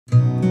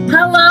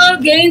Hello,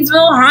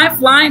 Gainesville High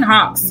Flying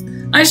Hawks.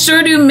 I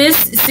sure do miss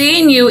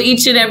seeing you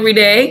each and every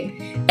day.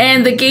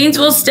 And the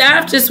Gainesville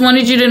staff just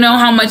wanted you to know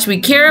how much we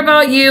care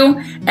about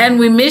you and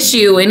we miss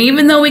you. And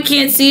even though we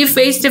can't see you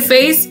face to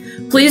face,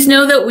 please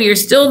know that we are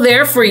still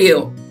there for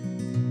you.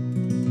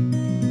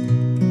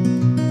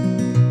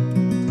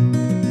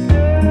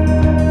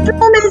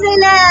 Bonjour mes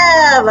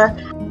élèves,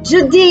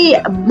 je dis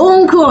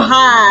bon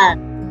courage.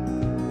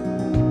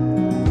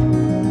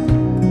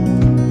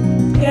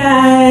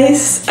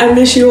 Guys, I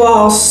miss you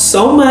all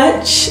so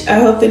much. I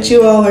hope that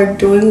you all are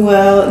doing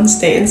well and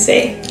staying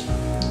safe.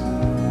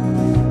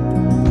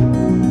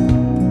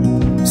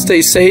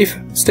 Stay safe,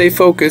 stay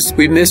focused.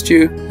 We missed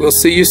you. We'll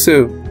see you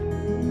soon.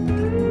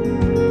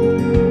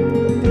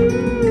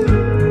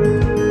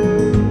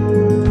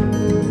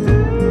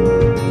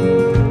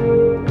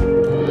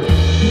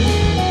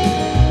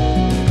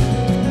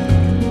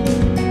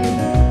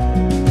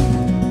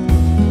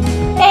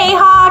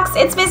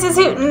 It's Mrs.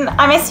 Hooten.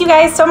 I miss you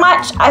guys so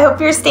much. I hope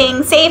you're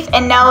staying safe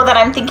and know that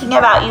I'm thinking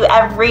about you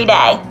every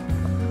day.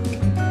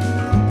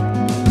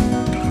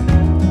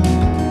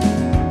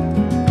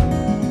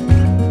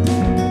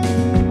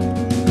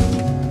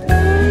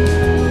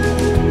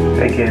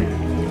 Hey kid,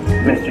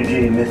 Mr.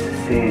 G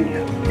misses seeing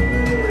you.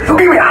 So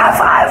give me a high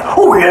five.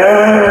 Oh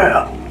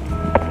yeah!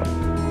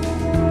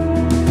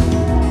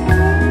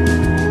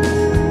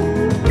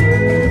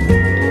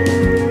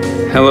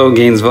 Hello,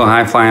 Gainesville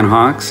High Flying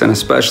Hawks, and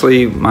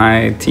especially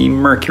my Team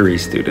Mercury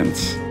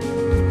students.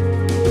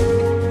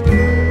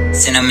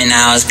 Send them in the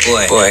house,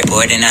 boy.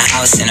 Bored in the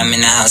house, send them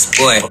in the house,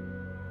 boy.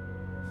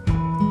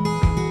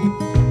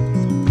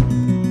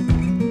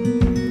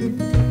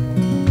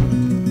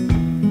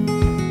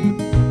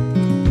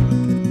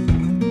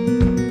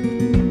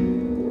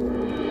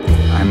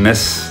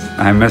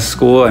 I miss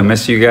school. I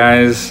miss you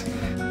guys.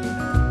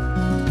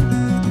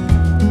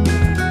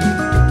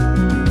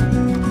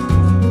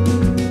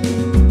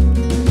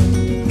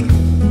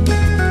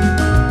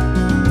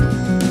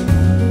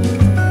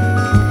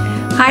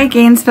 Hi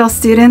Gainesville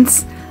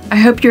students, I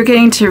hope you're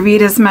getting to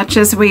read as much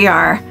as we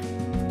are.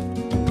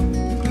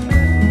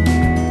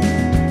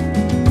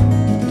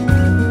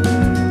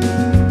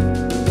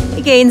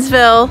 Hey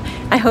Gainesville,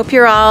 I hope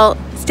you're all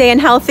staying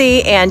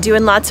healthy and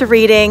doing lots of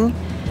reading.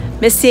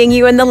 Miss seeing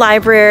you in the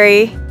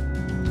library.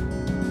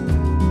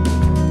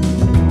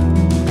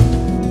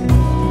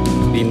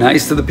 Be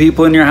nice to the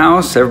people in your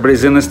house.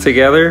 Everybody's in this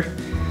together.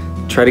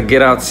 Try to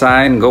get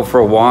outside and go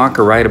for a walk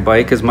or ride a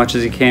bike as much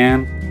as you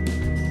can.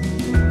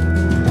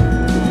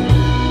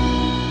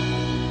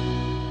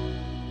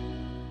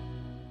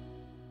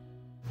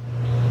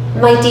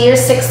 My dear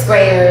sixth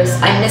graders,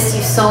 I miss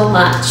you so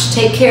much.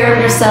 Take care of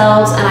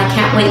yourselves, and I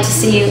can't wait to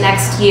see you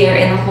next year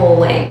in the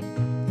hallway.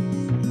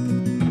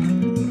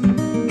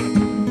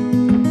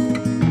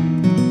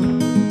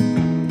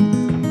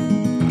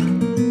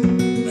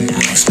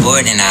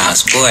 Bored in the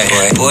house, boy.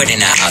 Bored in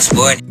the house,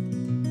 boy.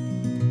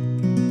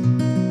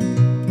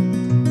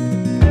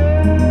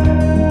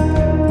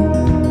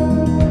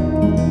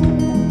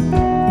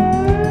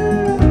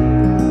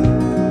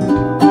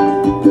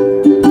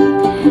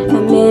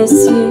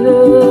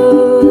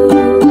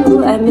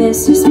 I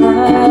miss your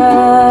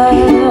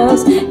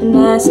smiles, and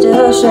I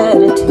still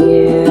shed a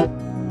tear.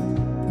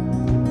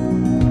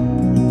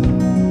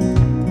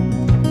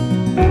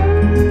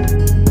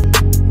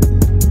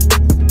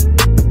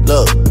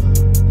 Look,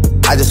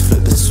 I just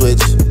flipped the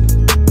switch.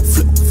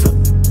 Flip.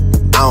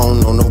 I don't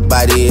know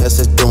nobody else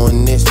that's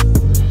doing this.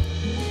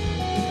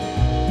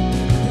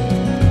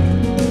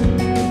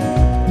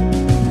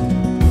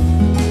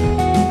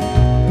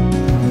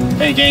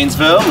 Hey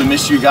Gainesville, we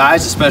miss you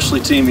guys, especially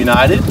Team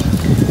United.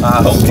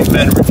 I hope you've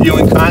been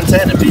reviewing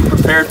content and be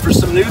prepared for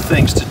some new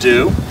things to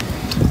do.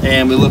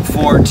 And we look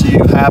forward to you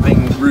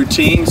having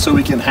routines so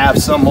we can have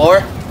some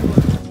more.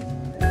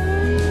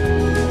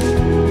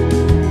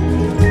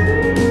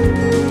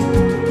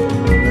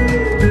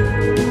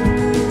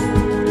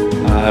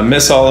 I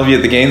miss all of you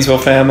at the Gainesville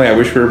family. I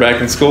wish we were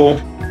back in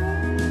school.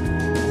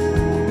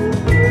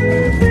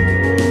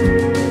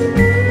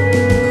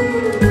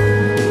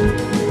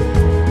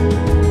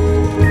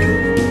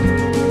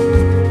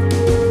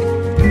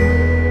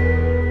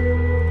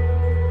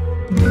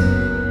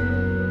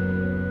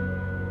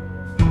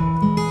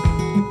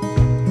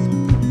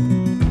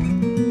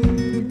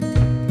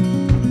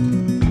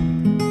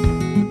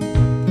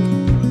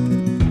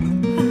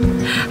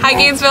 Hi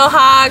Gainesville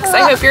Hawks,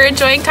 I hope you're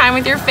enjoying time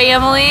with your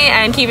family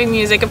and keeping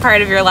music a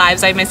part of your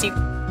lives. I miss you.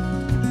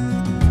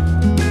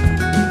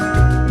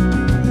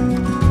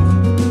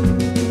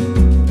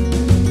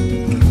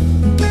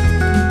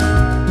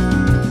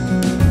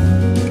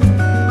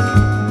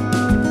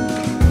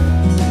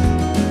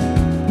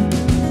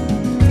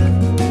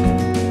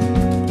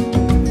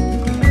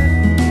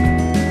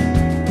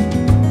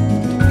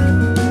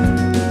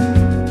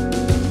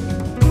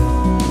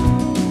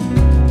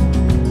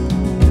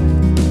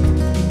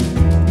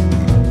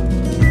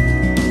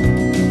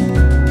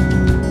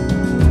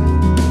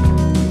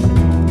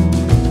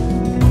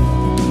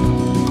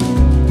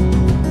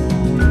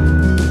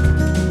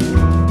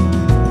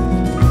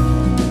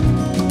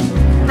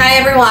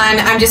 everyone,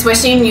 I'm just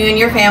wishing you and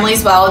your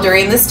families well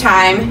during this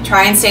time.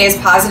 Try and stay as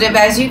positive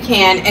as you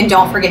can, and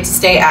don't forget to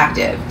stay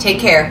active. Take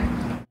care.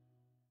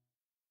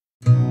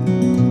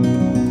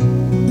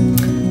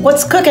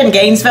 What's cooking,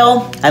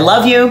 Gainesville? I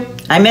love you.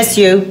 I miss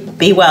you.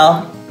 Be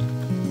well.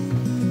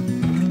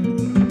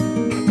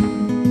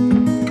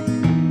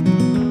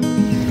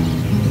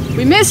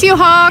 We miss you,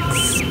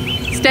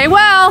 Hawks. Stay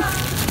well.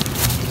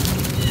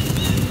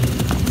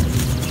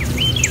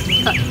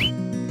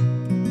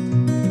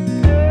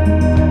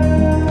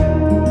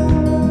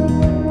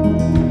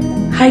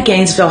 Hi,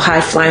 Gainesville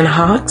High Flying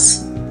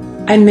Hawks.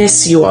 I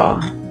miss you all.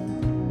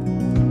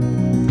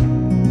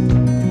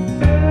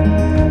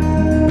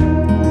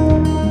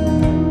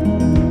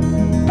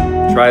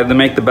 Try to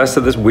make the best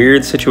of this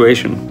weird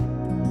situation.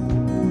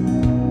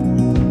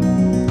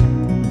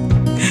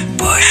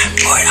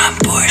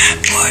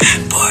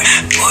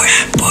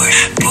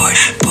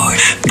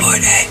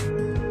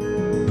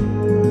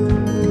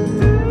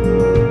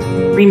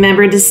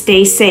 Remember to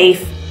stay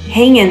safe,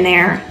 hang in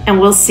there, and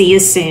we'll see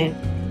you soon.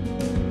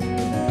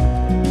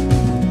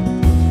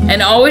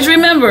 And always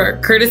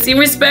remember, courtesy and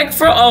respect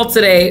for all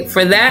today,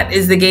 for that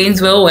is the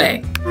Gainesville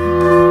way.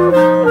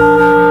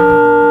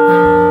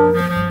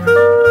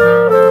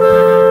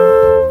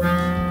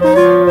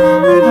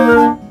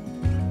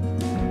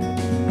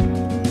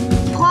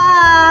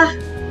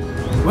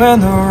 When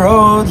the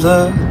road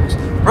looks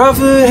rough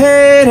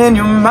ahead and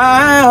you're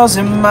miles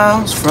and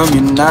miles from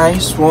your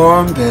nice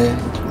warm bed,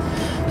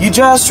 you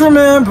just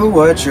remember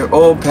what your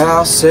old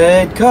pal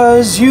said,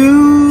 'cause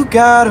you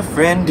got a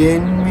friend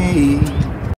in me.